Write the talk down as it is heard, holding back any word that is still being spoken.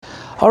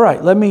All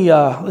right,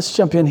 let's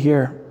jump in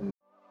here.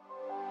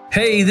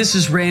 Hey, this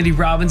is Randy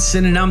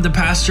Robinson, and I'm the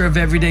pastor of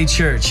Everyday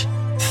Church.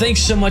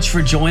 Thanks so much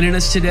for joining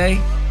us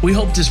today. We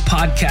hope this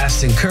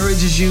podcast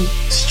encourages you,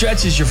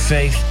 stretches your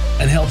faith,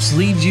 and helps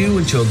lead you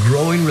into a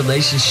growing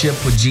relationship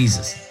with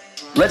Jesus.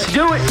 Let's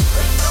do it.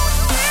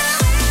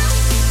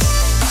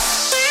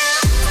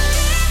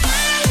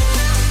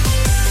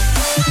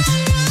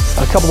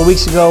 A couple of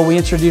weeks ago, we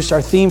introduced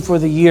our theme for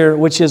the year,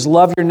 which is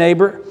Love Your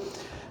Neighbor.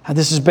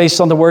 This is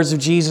based on the words of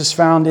Jesus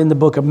found in the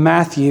book of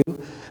Matthew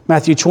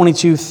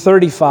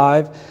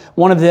 22:35.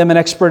 One of them, an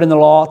expert in the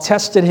law,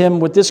 tested him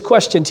with this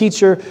question,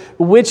 "Teacher,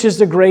 which is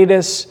the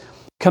greatest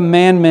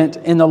commandment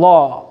in the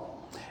law?"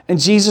 And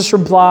Jesus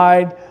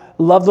replied,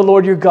 "Love the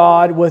Lord your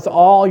God with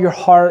all your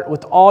heart,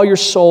 with all your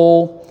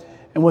soul,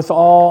 and with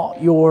all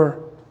your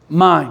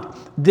mind.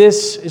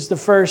 This is the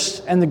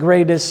first and the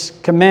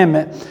greatest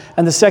commandment.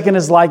 And the second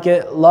is like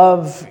it,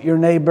 love your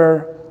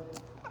neighbor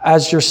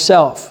as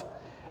yourself."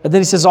 And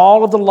then he says,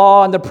 all of the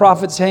law and the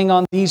prophets hang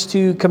on these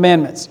two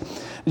commandments.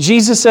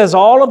 Jesus says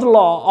all of the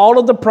law, all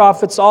of the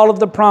prophets, all of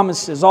the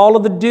promises, all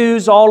of the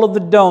do's, all of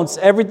the don'ts,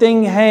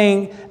 everything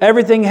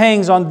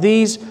hangs on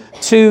these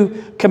two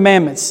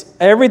commandments.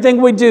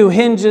 Everything we do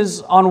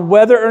hinges on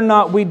whether or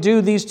not we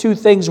do these two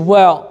things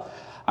well.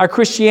 Our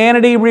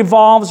Christianity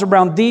revolves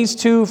around these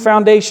two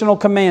foundational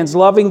commands: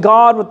 loving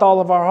God with all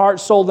of our heart,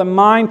 soul, and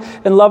mind,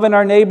 and loving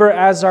our neighbor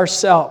as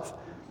ourselves.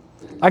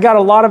 I got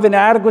a lot of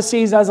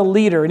inadequacies as a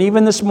leader. And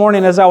even this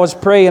morning as I was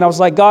praying, I was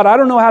like, God, I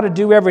don't know how to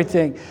do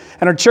everything.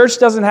 And our church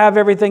doesn't have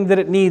everything that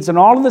it needs. And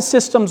all of the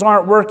systems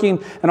aren't working.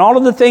 And all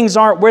of the things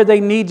aren't where they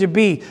need to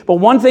be. But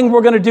one thing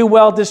we're going to do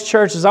well at this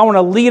church is I want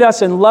to lead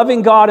us in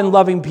loving God and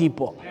loving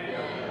people.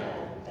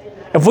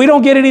 If we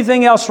don't get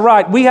anything else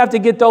right, we have to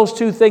get those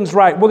two things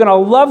right. We're going to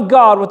love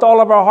God with all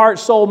of our heart,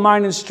 soul,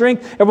 mind, and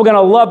strength. And we're going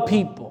to love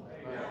people.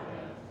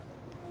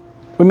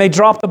 We may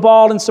drop the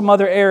ball in some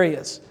other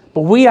areas,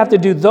 but we have to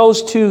do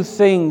those two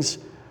things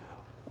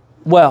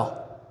well.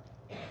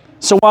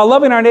 So while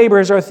loving our neighbor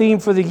is our theme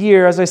for the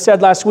year, as I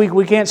said last week,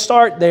 we can't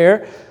start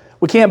there.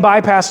 We can't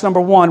bypass number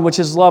one, which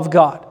is love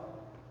God.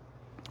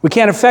 We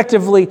can't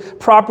effectively,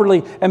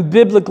 properly, and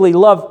biblically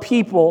love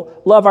people,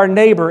 love our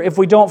neighbor, if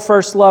we don't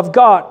first love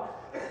God.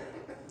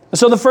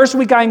 So the first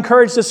week I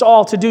encouraged us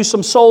all to do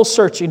some soul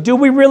searching. Do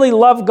we really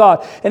love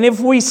God? And if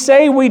we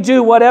say we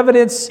do, what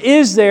evidence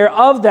is there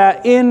of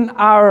that in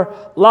our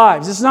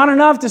lives? It's not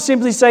enough to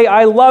simply say,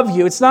 I love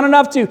you. It's not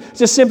enough to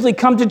just simply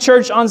come to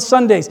church on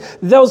Sundays.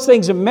 Those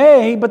things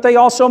may, but they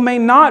also may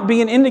not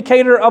be an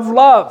indicator of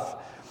love.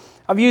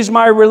 I've used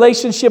my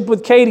relationship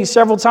with Katie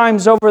several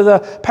times over the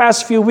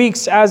past few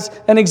weeks as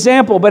an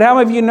example. But how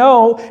many of you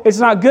know it's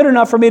not good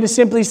enough for me to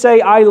simply say,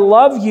 I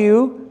love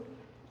you?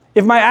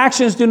 If my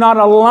actions do not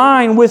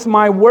align with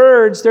my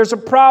words, there's a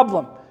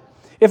problem.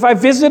 If I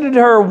visited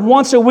her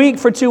once a week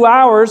for 2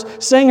 hours,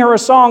 sang her a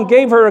song,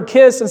 gave her a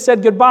kiss, and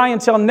said goodbye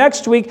until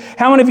next week,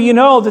 how many of you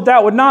know that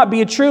that would not be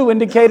a true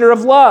indicator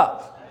of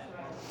love?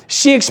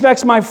 She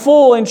expects my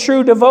full and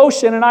true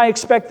devotion, and I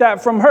expect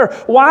that from her.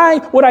 Why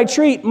would I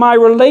treat my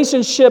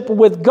relationship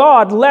with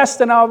God less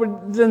than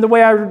the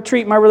way I would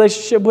treat my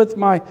relationship with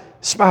my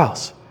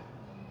spouse?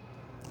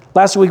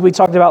 Last week we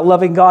talked about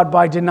loving God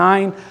by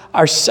denying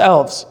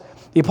ourselves.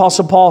 The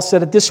Apostle Paul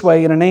said it this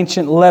way in an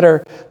ancient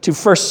letter to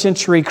first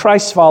century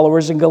Christ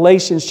followers in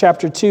Galatians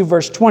chapter 2,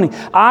 verse 20.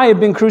 I have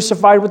been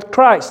crucified with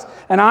Christ,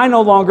 and I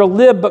no longer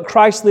live, but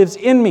Christ lives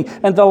in me.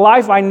 And the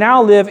life I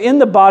now live in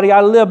the body, I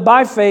live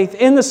by faith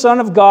in the Son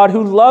of God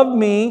who loved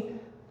me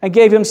and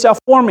gave himself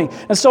for me.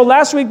 And so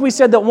last week we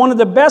said that one of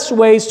the best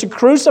ways to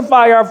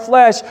crucify our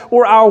flesh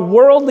or our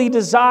worldly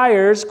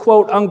desires,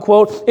 quote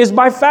unquote, is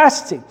by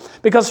fasting.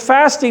 Because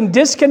fasting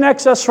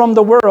disconnects us from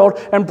the world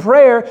and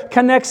prayer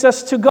connects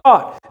us to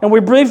God. And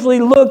we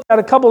briefly looked at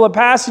a couple of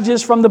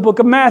passages from the book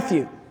of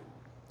Matthew.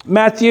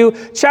 Matthew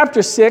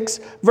chapter 6,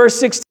 verse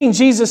 16,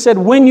 Jesus said,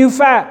 when you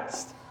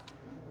fast.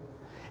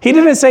 He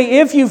didn't say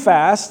if you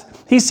fast.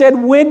 He said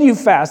when you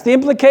fast. The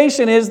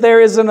implication is there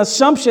is an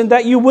assumption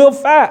that you will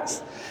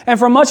fast. And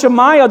for much of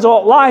my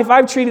adult life,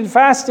 I've treated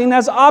fasting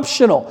as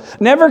optional,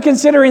 never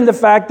considering the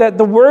fact that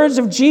the words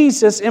of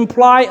Jesus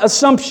imply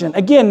assumption.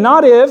 Again,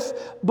 not if,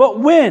 but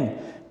when.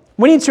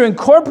 We need to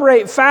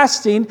incorporate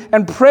fasting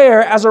and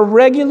prayer as a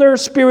regular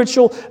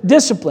spiritual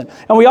discipline.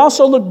 And we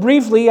also looked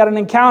briefly at an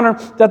encounter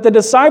that the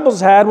disciples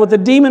had with a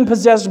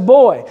demon-possessed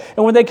boy.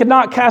 And when they could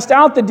not cast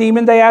out the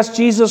demon, they asked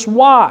Jesus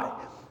why.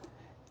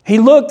 He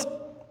looked,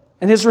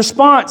 and his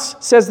response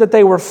says that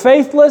they were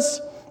faithless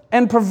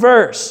and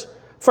perverse.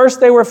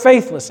 First, they were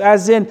faithless,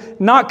 as in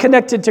not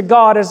connected to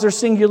God as their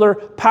singular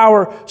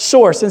power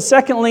source. And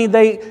secondly,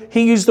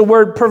 he used the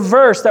word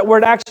perverse. That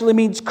word actually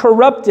means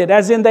corrupted,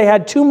 as in they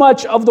had too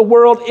much of the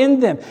world in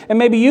them. And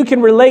maybe you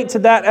can relate to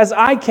that as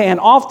I can.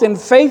 Often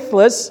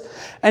faithless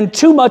and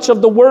too much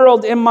of the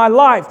world in my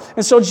life.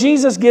 And so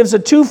Jesus gives a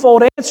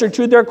twofold answer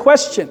to their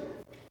question.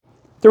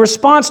 The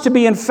response to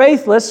being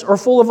faithless or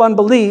full of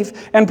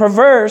unbelief and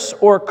perverse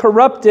or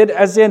corrupted,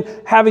 as in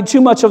having too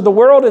much of the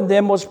world in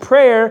them, was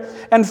prayer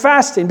and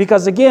fasting.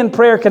 Because again,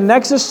 prayer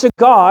connects us to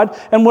God.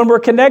 And when we're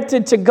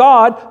connected to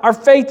God, our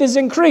faith is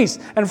increased.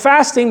 And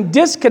fasting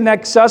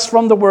disconnects us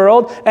from the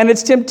world and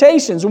its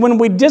temptations. When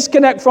we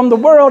disconnect from the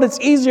world, it's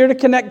easier to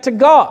connect to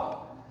God.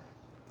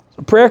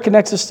 So prayer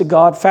connects us to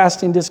God.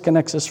 Fasting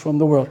disconnects us from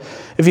the world.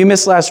 If you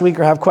missed last week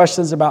or have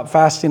questions about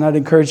fasting, I'd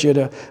encourage you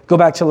to go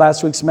back to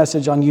last week's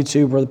message on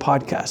YouTube or the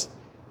podcast.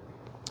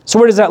 So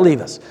where does that leave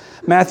us?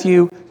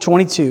 Matthew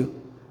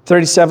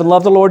 22:37.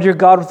 Love the Lord your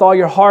God with all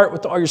your heart,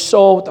 with all your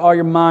soul, with all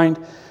your mind.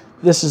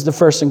 This is the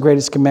first and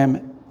greatest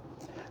commandment.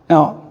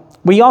 Now,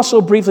 we also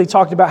briefly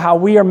talked about how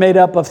we are made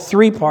up of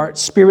three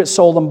parts: spirit,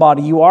 soul, and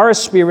body. You are a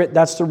spirit.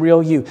 That's the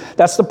real you.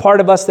 That's the part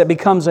of us that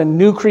becomes a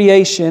new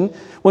creation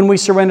when we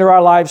surrender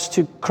our lives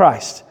to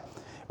Christ.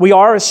 We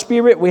are a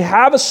spirit. We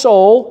have a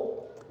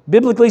soul.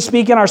 Biblically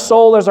speaking, our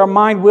soul is our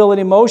mind, will, and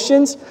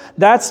emotions.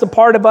 That's the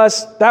part of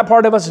us. That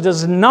part of us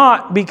does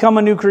not become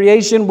a new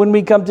creation when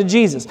we come to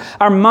Jesus.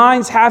 Our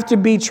minds have to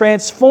be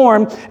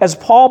transformed, as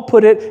Paul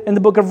put it in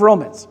the book of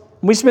Romans.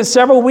 We spent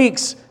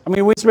weeks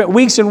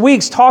and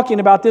weeks talking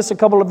about this a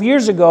couple of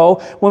years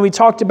ago when we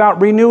talked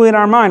about renewing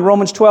our mind.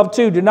 Romans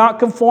 12:2. Do not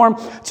conform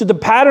to the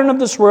pattern of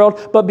this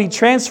world, but be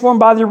transformed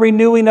by the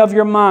renewing of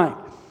your mind.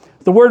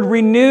 The word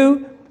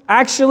renew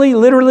actually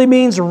literally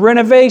means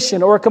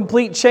renovation or a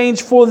complete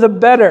change for the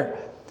better.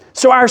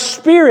 So our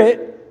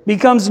spirit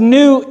becomes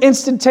new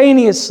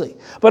instantaneously.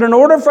 But in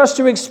order for us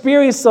to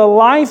experience the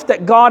life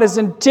that God has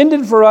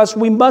intended for us,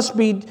 we must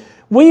be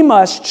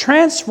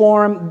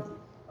transformed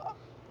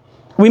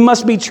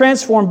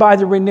by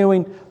the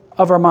renewing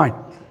of our mind.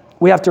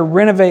 We have to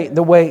renovate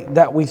the way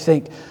that we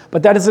think.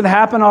 But that doesn't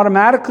happen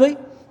automatically.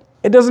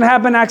 It doesn't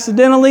happen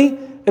accidentally.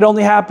 It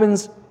only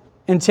happens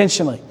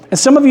intentionally. And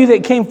some of you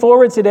that came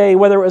forward today,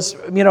 whether it was,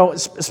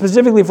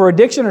 specifically for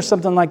addiction or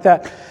something like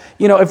that,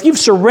 if you've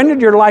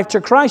surrendered your life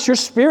to Christ, your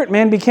spirit,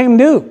 man, became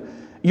new.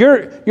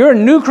 You're a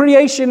new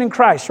creation in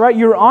Christ, right?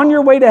 You're on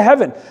your way to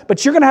heaven,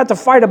 but you're going to have to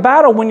fight a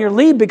battle when you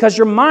leave, because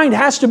your mind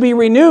has to be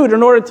renewed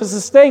in order to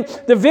sustain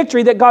the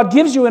victory that God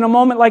gives you in a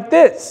moment like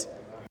this.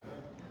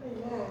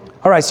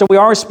 All right, so we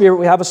are a spirit,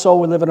 we have a soul,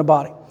 we live in a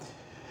body.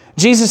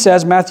 Jesus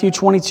says, Matthew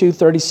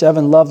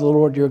 22:37, love the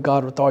Lord your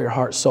God with all your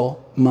heart, soul,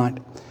 and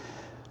mind.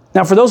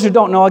 Now, for those who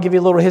don't know, I'll give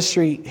you a little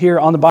history here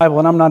on the Bible,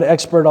 and I'm not an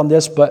expert on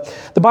this, but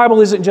the Bible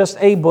isn't just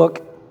a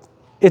book.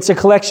 It's a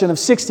collection of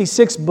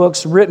 66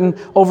 books written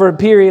over a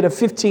period of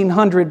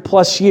 1,500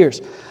 plus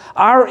years.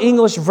 Our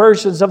English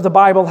versions of the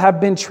Bible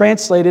have been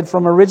translated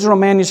from original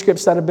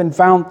manuscripts that have been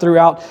found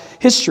throughout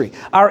history.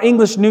 Our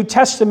English New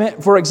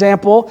Testament, for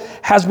example,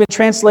 has been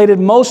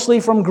translated mostly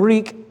from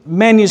Greek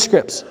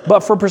manuscripts. But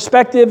for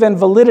perspective and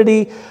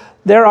validity,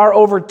 there are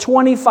over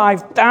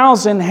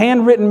 25,000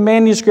 handwritten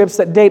manuscripts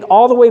that date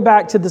all the way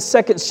back to the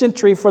 2nd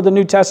century for the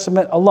New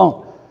Testament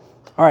alone.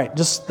 All right,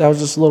 that was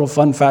just a little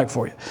fun fact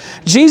for you.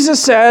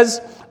 Jesus says,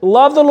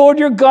 love the Lord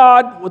your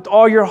God with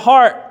all your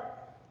heart.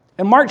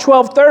 In Mark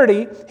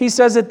 12:30, he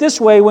says it this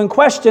way when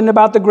questioned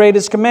about the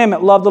greatest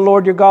commandment: love the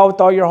Lord your God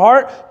with all your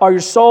heart, all your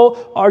soul,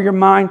 all your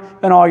mind,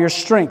 and all your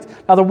strength.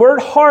 Now, the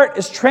word heart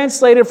is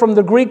translated from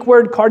the Greek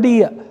word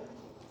cardia.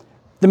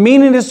 The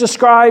meaning is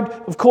described,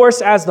 of course,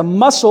 as the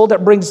muscle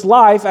that brings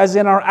life, as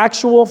in our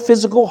actual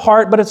physical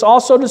heart, but it's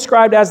also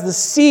described as the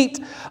seat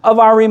of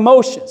our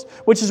emotions,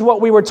 which is what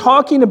we were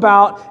talking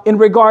about in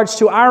regards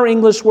to our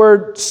English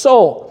word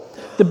soul.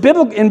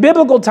 In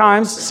biblical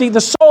times, the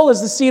soul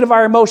is the seat of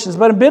our emotions,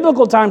 but in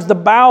biblical times, the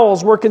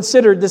bowels were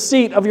considered the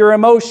seat of your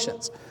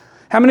emotions.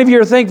 How many of you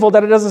are thankful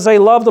that it doesn't say,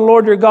 love the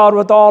Lord your God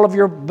with all of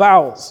your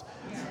bowels?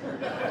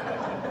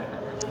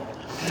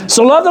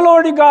 So love the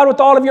Lord your God with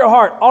all of your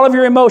heart, all of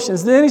your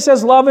emotions. Then he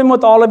says, love him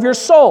with all of your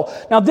soul.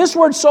 Now, this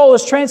word soul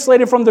is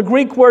translated from the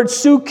Greek word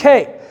suke,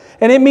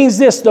 and it means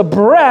this: the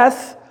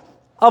breath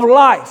of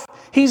life.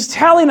 He's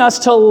telling us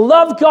to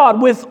love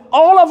God with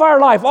all of our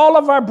life, all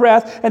of our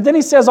breath. And then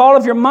he says all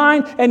of your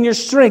mind and your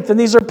strength. And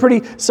those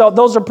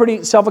are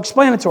pretty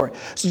self-explanatory.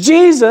 So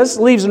Jesus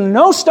leaves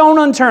no stone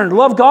unturned.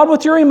 Love God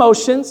with your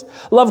emotions.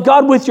 Love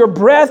God with your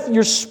breath,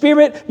 your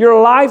spirit, your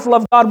life.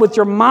 Love God with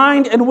your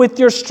mind and with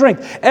your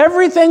strength.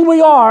 Everything we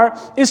are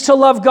is to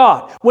love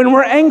God. When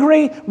we're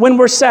angry, when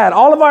we're sad,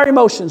 all of our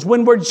emotions.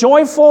 When we're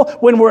joyful,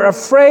 when we're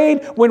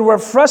afraid, when we're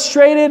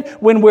frustrated,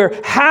 when we're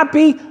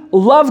happy,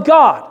 love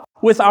God.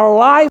 With our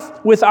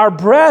life, with our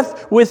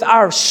breath, with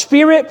our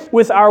spirit,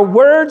 with our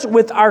words,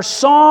 with our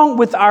song,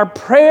 with our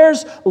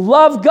prayers,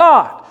 love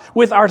God.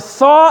 With our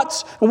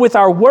thoughts, with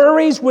our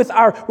worries, with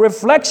our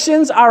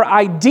reflections, our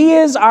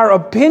ideas, our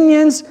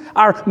opinions,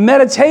 our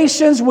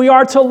meditations, we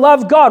are to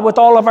love God with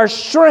all of our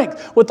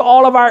strength, with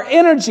all of our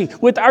energy,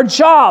 with our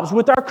jobs,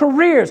 with our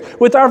careers,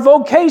 with our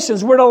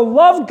vocations. We're to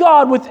love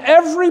God with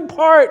every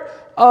part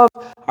of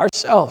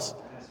ourselves.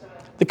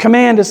 The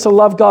command is to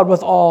love God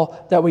with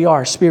all that we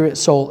are, spirit,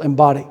 soul, and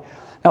body.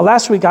 Now,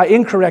 last week I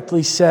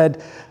incorrectly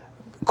said,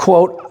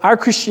 quote, our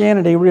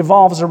Christianity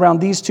revolves around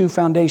these two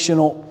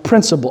foundational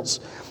principles.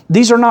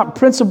 These are not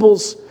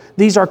principles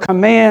These are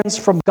commands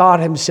from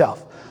God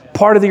himself,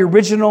 part of the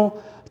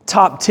original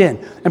top 10.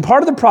 And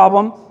part of the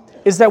problem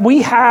is that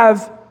we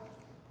have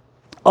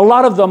a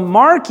lot of the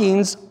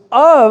markings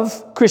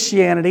of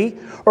Christianity,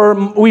 or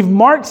we've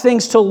marked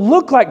things to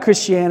look like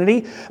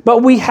Christianity,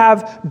 but we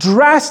have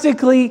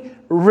drastically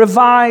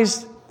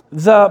revised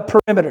the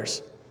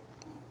perimeters.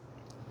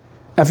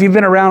 Now, if you've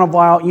been around a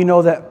while, you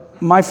know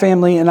that my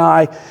family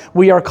and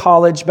we are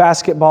college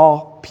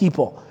basketball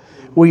people.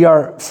 We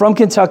are from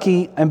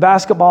Kentucky, and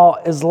basketball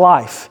is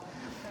life.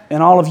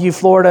 And all of you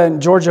Florida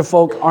and Georgia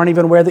folk aren't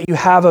even aware that you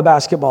have a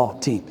basketball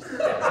team.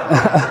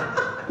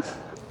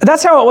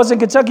 That's how it was in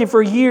Kentucky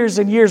for years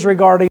and years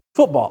regarding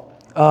football,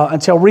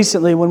 until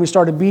recently when we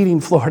started beating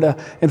Florida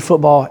in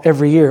football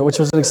every year, which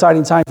was an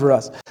exciting time for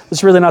us.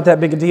 It's really not that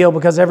big a deal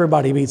because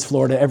everybody beats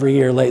Florida every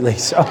year lately.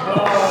 So.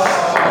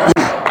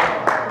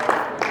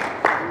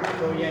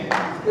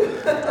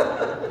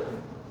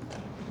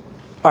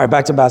 All right,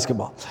 back to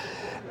basketball.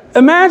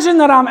 Imagine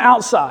that I'm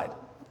outside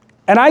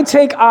and I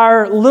take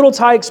our Little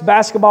Tykes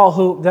basketball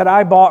hoop that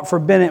I bought for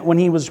Bennett when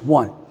he was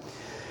 1.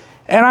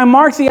 And I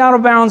mark the out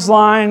of bounds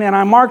line and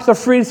I mark the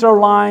free throw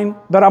line,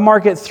 but I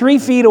mark it 3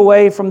 feet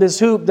away from this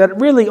hoop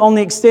that really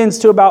only extends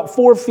to about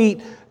 4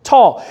 feet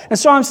tall. And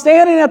so I'm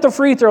standing at the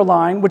free throw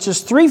line, which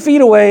is 3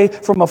 feet away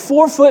from a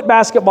 4-foot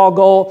basketball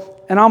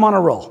goal, and I'm on a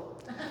roll.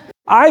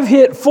 I've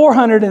hit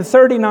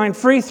 439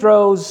 free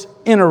throws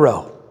in a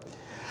row.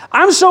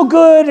 I'm so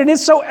good and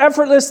it's so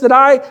effortless that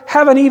I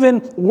haven't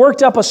even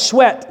worked up a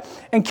sweat.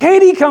 And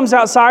Katie comes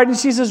outside and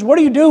she says, "What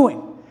are you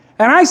doing?"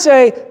 And I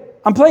say,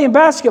 "I'm playing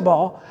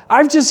basketball.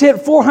 I've just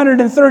hit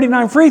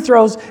 439 free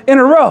throws in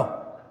a row."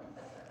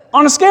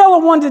 On a scale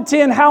of 1 to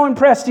 10, how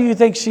impressed do you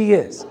think she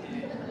is?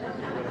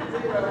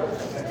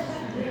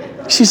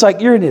 She's like,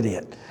 "You're an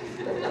idiot."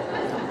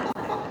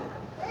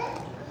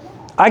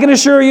 I can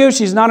assure you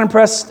she's not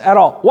impressed at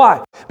all.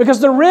 Why? Because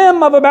the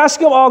rim of a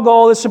basketball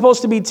goal is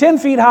supposed to be 10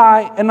 feet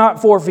high and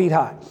not 4 feet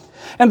high.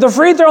 And the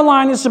free throw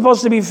line is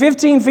supposed to be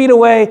 15 feet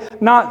away,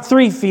 not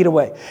 3 feet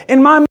away.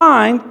 In my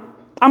mind,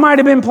 I might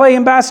have been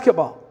playing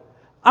basketball.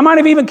 I might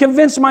have even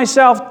convinced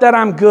myself that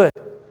I'm good.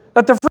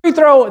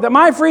 That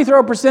my free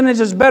throw percentage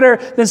is better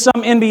than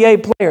some NBA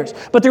players.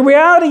 But the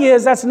reality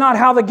is that's not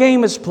how the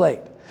game is played.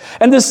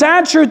 And the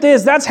sad truth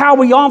is that's how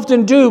we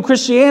often do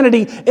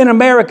Christianity in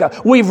America.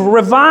 We've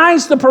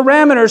revised the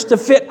parameters to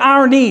fit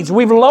our needs.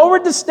 We've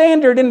lowered the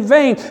standard in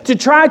vain to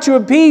try to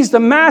appease the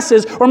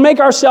masses or make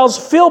ourselves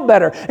feel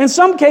better. In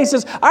some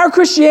cases, our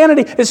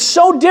Christianity is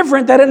so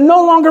different that it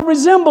no longer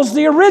resembles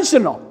the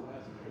original.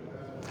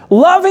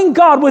 Loving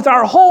God with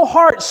our whole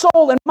heart,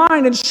 soul, and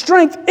mind and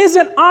strength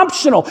isn't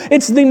optional.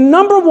 It's the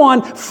number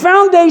one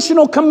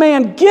foundational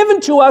command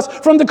given to us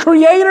from the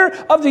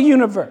Creator of the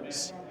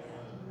universe.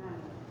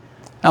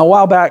 Now, a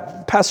while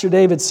back, Pastor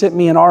David sent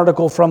me an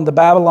article from the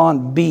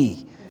Babylon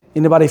Bee.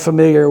 Anybody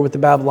familiar with the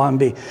Babylon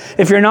Bee?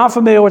 If you're not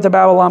familiar with the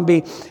Babylon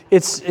Bee,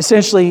 it's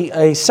essentially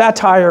a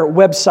satire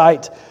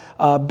website,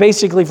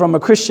 basically from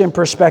a Christian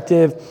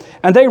perspective.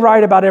 And they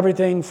write about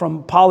everything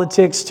from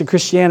politics to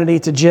Christianity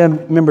to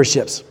gym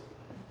memberships.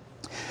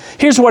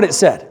 Here's what it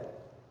said.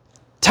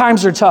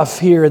 Times are tough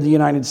here in the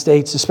United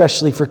States,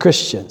 especially for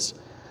Christians.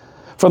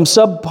 From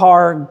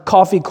subpar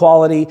coffee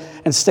quality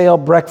and stale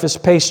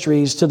breakfast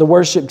pastries to the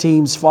worship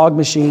team's fog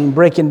machine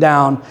breaking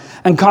down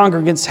and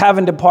congregants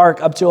having to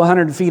park up to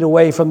 100 feet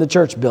away from the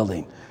church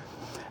building.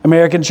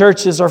 American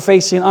churches are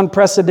facing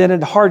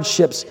unprecedented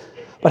hardships,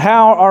 but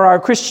how are our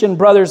Christian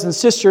brothers and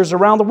sisters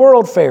around the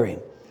world faring?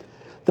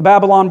 The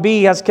Babylon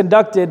Bee has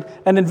conducted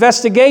an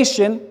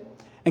investigation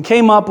and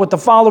came up with the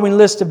following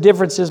list of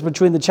differences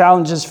between the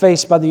challenges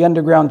faced by the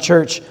underground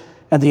church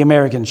and the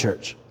American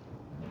church.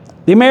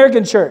 The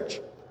American church: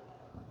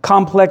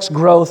 complex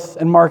growth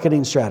and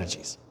marketing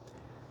strategies.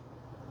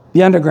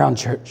 The underground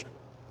church: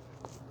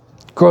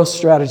 growth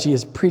strategy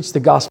is preach the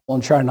gospel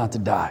and try not to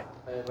die.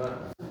 Amen.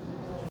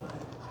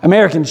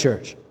 American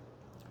church: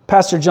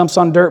 pastor jumps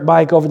on dirt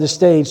bike over the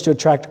stage to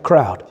attract a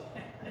crowd.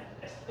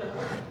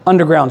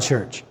 Underground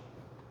church: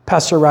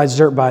 pastor rides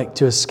dirt bike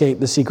to escape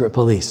the secret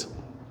police.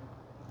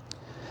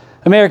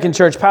 American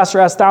church: pastor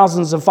has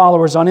thousands of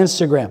followers on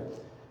Instagram.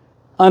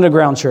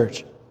 Underground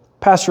church: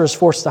 pastor is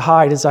forced to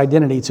hide his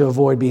identity to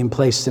avoid being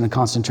placed in a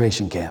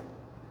concentration camp.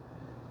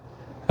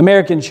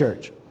 American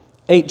church: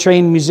 8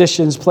 trained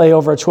musicians play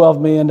over a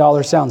 $12 million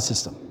sound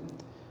system.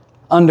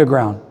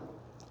 Underground: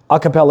 a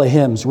cappella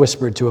hymns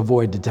whispered to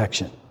avoid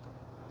detection.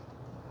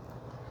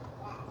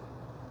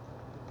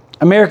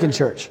 American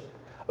church: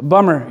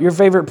 bummer, your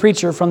favorite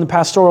preacher from the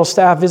pastoral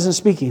staff isn't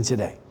speaking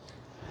today.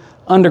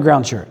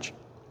 Underground church: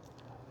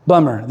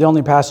 bummer, the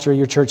only pastor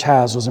your church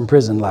has was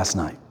imprisoned last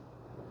night.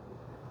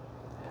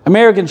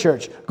 American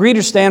church: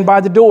 greeters stand by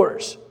the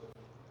doors.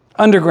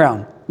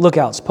 Underground: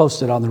 lookouts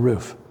posted on the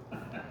roof.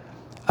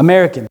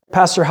 American: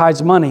 pastor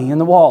hides money in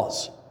the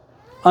walls.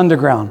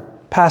 Underground: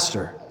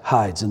 pastor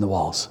hides in the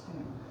walls.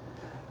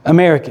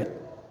 American: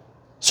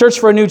 search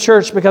for a new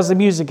church because the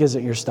music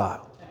isn't your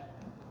style.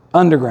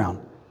 Underground: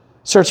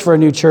 search for a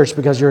new church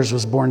because yours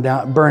was burned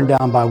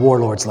down by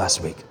warlords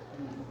last week.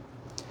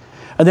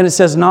 And then it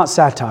says, not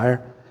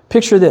satire.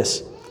 Picture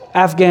this.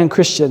 Afghan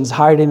Christians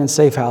hiding in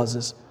safe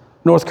houses.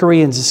 North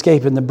Koreans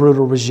escaping the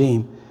brutal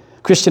regime.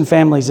 Christian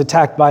families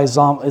attacked by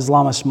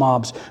Islamist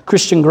mobs.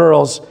 Christian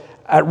girls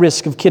at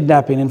risk of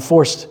kidnapping and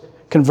forced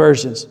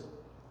conversions.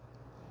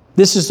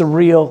 This is the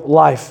real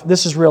life.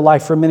 This is real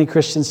life for many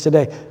Christians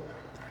today.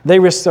 They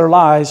risk their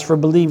lives for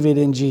believing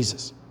in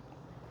Jesus.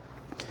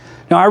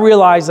 Now, I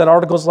realize that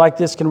articles like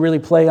this can really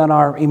play on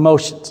our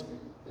emotions.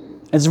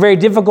 It's very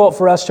difficult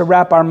for us to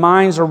wrap our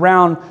minds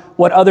around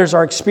what others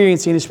are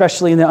experiencing,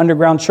 especially in the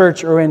underground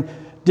church or in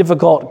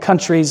difficult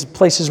countries,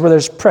 places where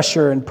there's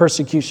pressure and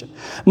persecution.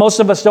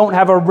 Most of us don't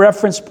have a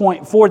reference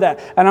point for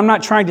that. And I'm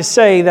not trying to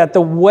say that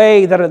the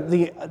way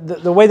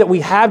that we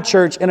have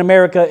church in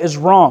America is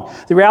wrong.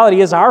 The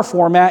reality is our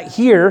format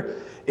here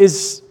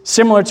is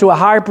similar to a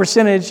higher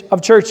percentage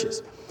of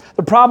churches.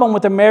 The problem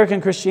with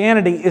American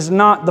Christianity is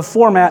not the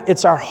format,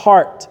 it's our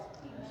heart.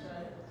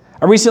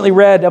 I recently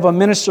read of a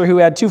minister who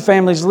had 2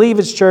 families leave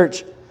his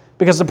church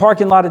because the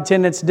parking lot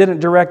attendants didn't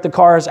direct the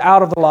cars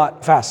out of the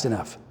lot fast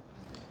enough.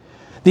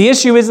 The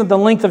issue isn't the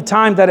length of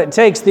time that it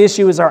takes. The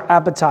issue is our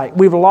appetite.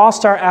 We've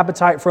lost our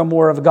appetite for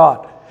more of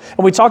God.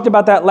 And we talked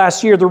about that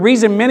last year. The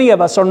reason many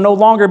of us are no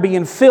longer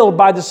being filled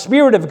by the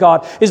Spirit of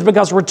God is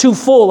because we're too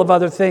full of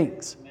other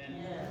things.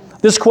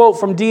 This quote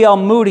from D.L.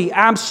 Moody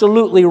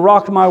absolutely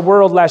rocked my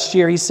world last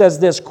year. He says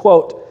this,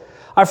 quote,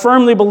 I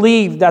firmly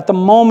believe that the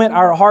moment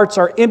our hearts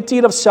are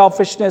emptied of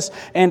selfishness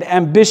and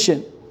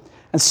ambition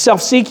and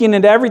self-seeking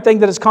into everything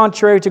that is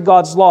contrary to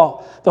God's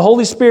law, the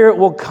Holy Spirit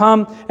will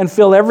come and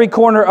fill every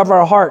corner of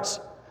our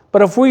hearts.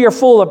 But if we are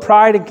full of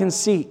pride and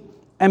conceit,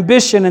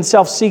 ambition and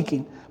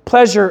self-seeking,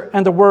 pleasure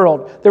and the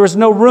world, there is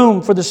no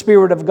room for the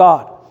Spirit of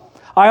God.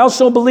 I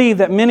also believe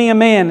that many a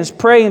man is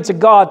praying to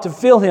God to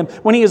fill him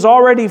when he is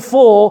already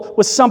full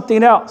with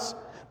something else.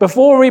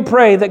 Before we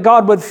pray that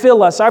God would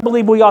fill us, I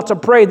believe we ought to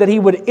pray that He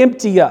would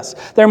empty us.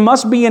 There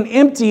must be an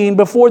emptying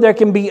before there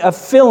can be a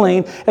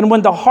filling. And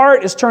when the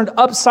heart is turned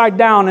upside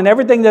down and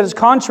everything that is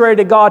contrary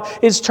to God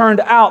is turned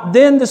out,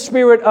 then the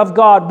Spirit of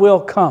God will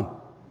come.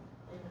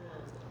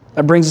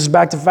 That brings us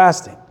back to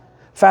fasting.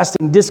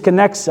 Fasting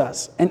disconnects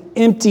us and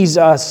empties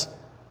us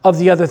of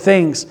the other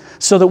things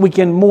so that we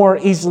can more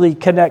easily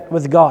connect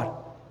with God.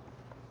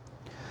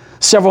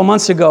 Several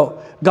months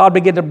ago, God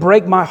began to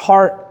break my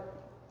heart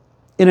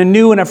in a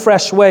new and a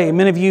fresh way.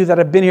 Many of you that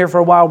have been here for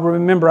a while will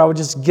remember I would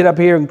just get up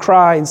here and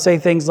cry and say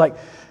things like,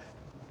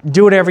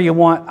 do whatever you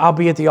want, I'll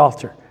be at the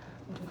altar.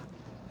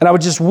 And I would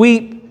just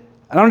weep.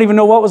 I don't even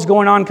know what was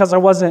going on because I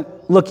wasn't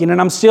looking.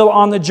 And I'm still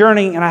on the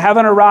journey and I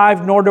haven't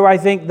arrived, nor do I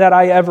think that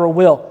I ever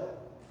will.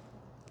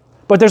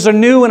 But there's a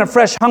new and a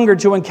fresh hunger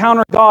to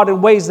encounter God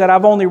in ways that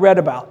I've only read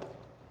about.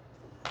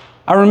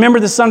 I remember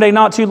the Sunday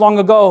not too long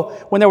ago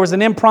when there was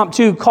an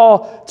impromptu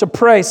call to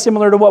pray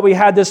similar to what we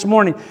had this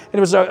morning. It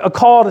was a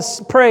call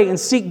to pray and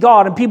seek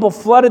God, and people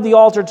flooded the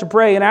altar to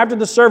pray. And after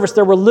the service,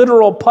 there were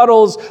literal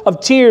puddles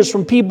of tears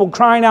from people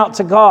crying out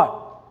to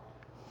God.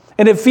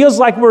 And it feels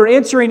like we're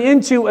entering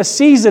into a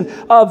season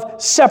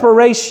of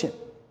separation.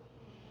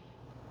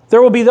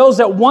 There will be those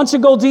that want to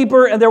go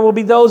deeper, and there will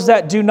be those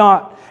that do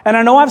not. And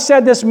I know I've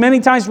said this many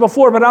times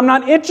before, but I'm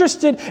not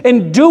interested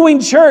in doing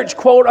church,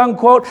 quote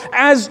unquote,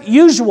 as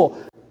usual.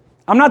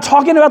 I'm not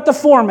talking about the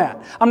format.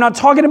 I'm not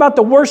talking about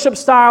the worship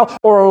style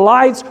or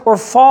lights or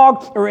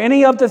fog or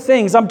any of the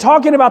things. I'm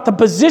talking about the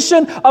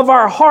position of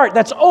our heart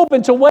that's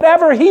open to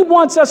whatever He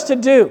wants us to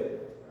do.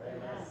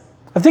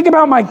 I think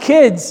about my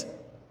kids.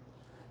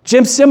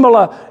 Jim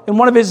Cymbala, in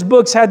one of his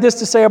books, had this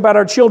to say about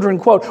our children,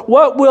 quote,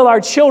 what will our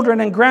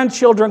children and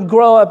grandchildren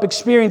grow up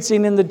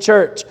experiencing in the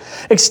church?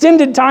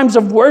 Extended times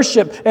of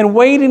worship and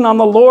waiting on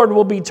the Lord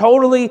will be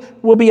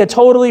a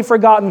totally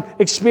forgotten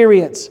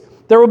experience.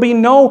 There will be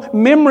no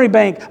memory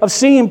bank of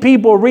seeing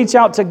people reach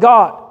out to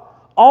God.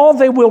 All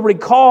they will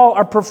recall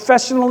are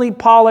professionally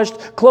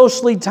polished,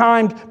 closely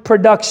timed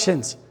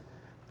productions.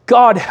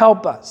 God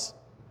help us.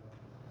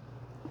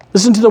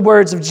 Listen to the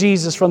words of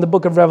Jesus from the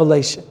book of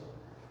Revelation.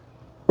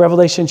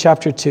 Revelation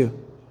chapter 2.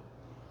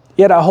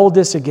 Yet I hold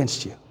this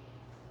against you.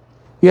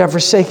 You have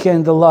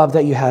forsaken the love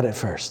that you had at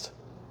first.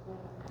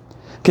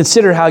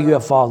 Consider how you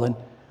have fallen.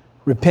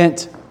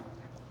 Repent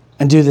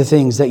and do the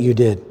things that you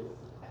did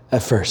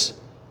at first.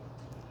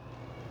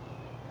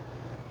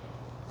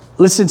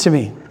 Listen to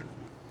me.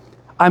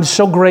 I'm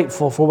so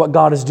grateful for what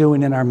God is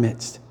doing in our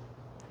midst.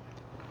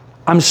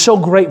 I'm so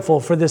grateful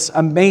for this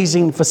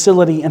amazing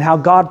facility and how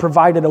God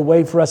provided a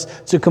way for us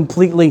to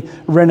completely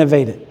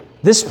renovate it.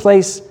 This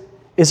place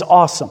is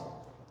awesome.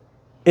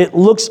 It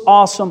looks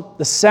awesome.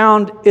 The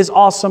sound is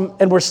awesome.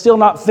 And we're still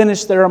not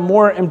finished. There are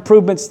more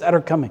improvements that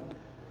are coming.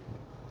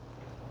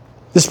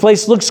 This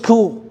place looks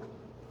cool.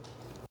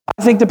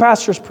 I think the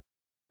pastor's pretty.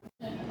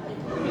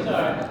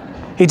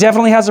 He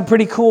definitely has a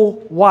pretty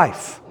cool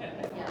wife.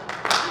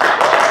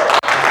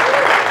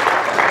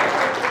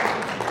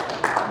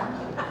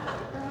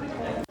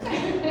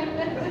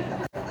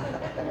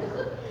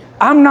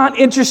 I'm not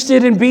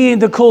interested in being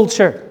the cool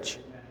church.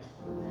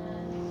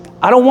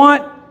 I don't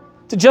want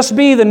to just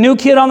be the new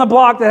kid on the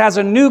block that has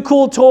a new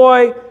cool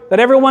toy that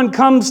everyone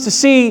comes to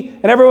see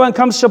and everyone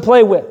comes to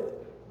play with.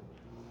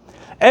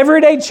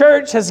 Everyday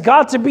Church has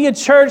got to be a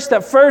church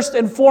that first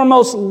and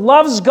foremost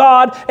loves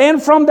God,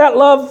 and from that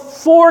love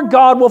for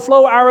God will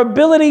flow our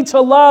ability to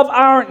love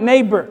our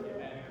neighbor.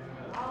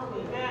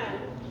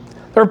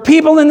 There are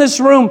people in this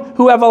room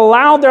who have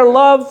allowed their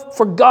love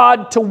for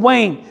God to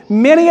wane.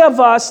 Many of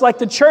us, like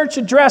the church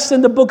addressed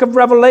in the book of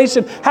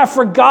Revelation, have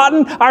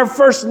forgotten our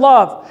first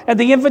love. And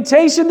the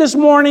invitation this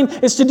morning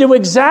is to do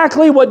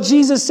exactly what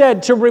Jesus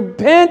said, to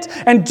repent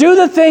and do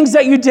the things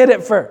that you did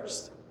at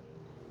first.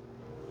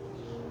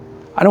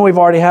 I know we've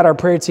already had our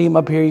prayer team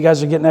up here. You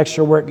guys are getting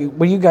extra work.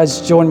 Will you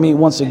guys join me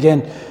once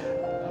again?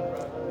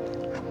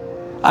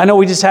 I know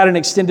we just had an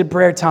extended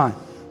prayer time.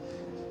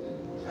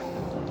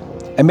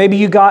 And maybe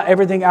you got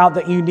everything out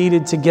that you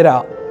needed to get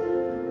out.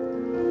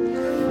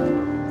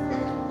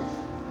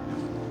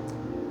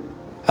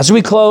 As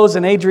we close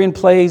and Adrian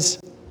plays,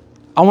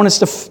 I want us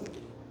to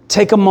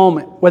take a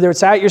moment, whether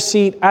it's at your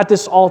seat, at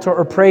this altar,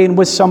 or praying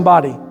with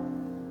somebody,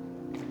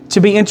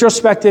 to be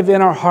introspective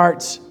in our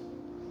hearts,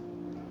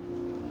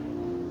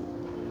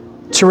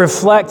 to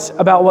reflect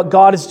about what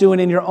God is doing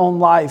in your own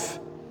life.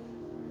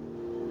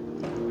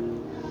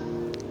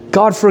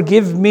 God,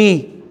 forgive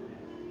me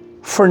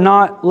for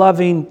not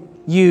loving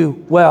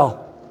you well.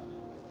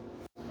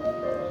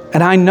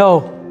 And I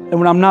know that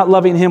when I'm not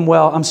loving him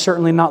well, I'm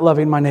certainly not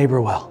loving my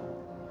neighbor well.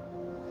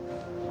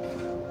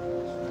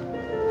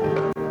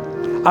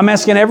 I'm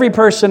asking every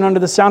person under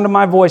the sound of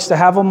my voice to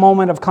have a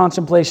moment of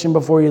contemplation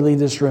before you leave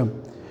this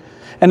room.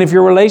 And if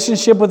your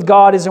relationship with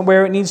God isn't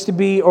where it needs to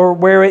be or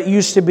where it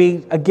used to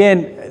be,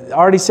 again, I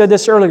already said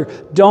this earlier,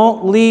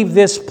 don't leave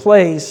this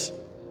place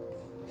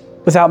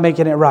without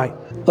making it right.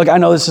 Look, I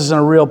know this isn't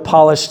a real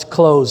polished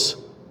close,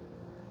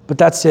 but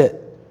that's it.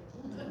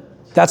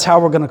 That's how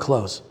we're going to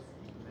close.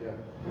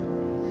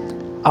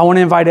 I want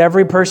to invite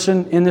every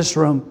person in this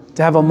room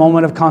to have a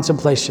moment of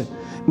contemplation.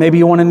 Maybe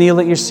you want to kneel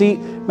at your seat.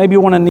 Maybe you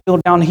want to kneel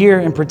down here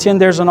and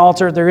pretend there's an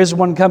altar. There is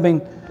one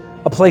coming,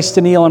 a place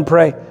to kneel and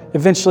pray.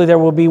 Eventually there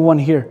will be one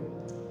here.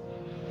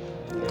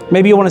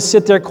 Maybe you want to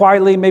sit there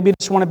quietly. Maybe you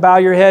just want to bow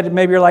your head.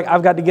 Maybe you're like,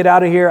 I've got to get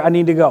out of here. I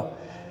need to go.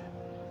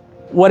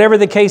 Whatever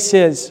the case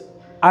is,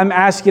 I'm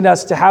asking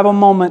us to have a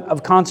moment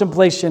of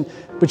contemplation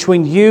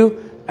between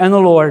you and the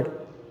Lord.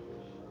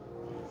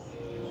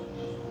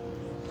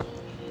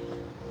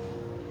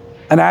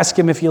 And ask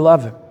him if you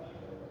love him.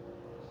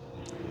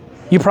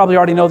 You probably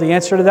already know the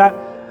answer to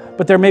that,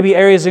 but there may be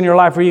areas in your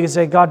life where you can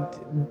say, God,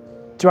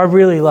 do I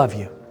really love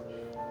you?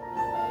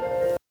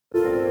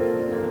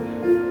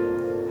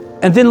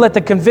 And then let the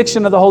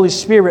conviction of the Holy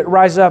Spirit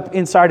rise up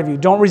inside of you.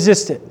 Don't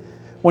resist it.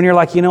 When you're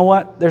like, you know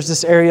what? There's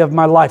this area of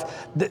my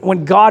life.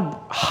 When God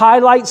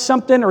highlights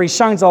something or he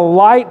shines a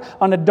light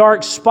on a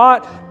dark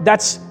spot,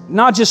 that's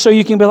not just so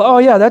you can be like, oh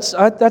yeah,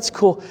 that's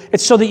cool.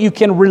 It's so that you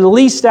can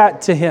release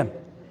that to him.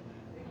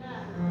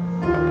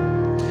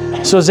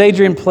 So as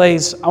Adrian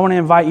plays, I want to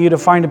invite you to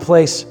find a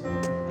place.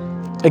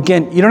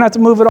 Again, you don't have to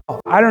move at all.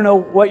 I don't know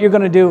what you're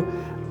going to do.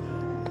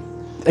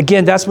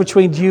 Again, that's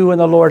between you and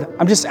the Lord.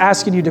 I'm just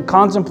asking you to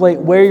contemplate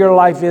where your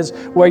life is,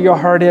 where your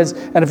heart is.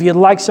 And if you'd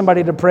like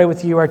somebody to pray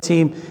with you, our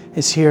team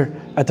is here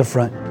at the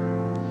front.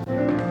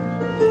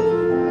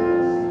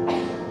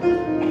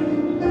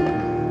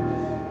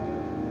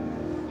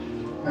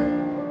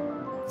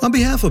 On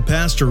behalf of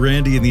Pastor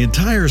Randy and the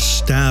entire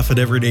staff at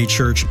Everyday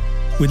Church,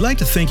 we'd like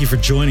to thank you for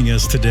joining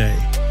us today.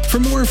 For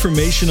more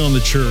information on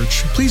the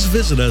church, please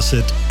visit us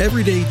at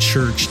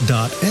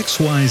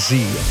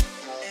everydaychurch.xyz.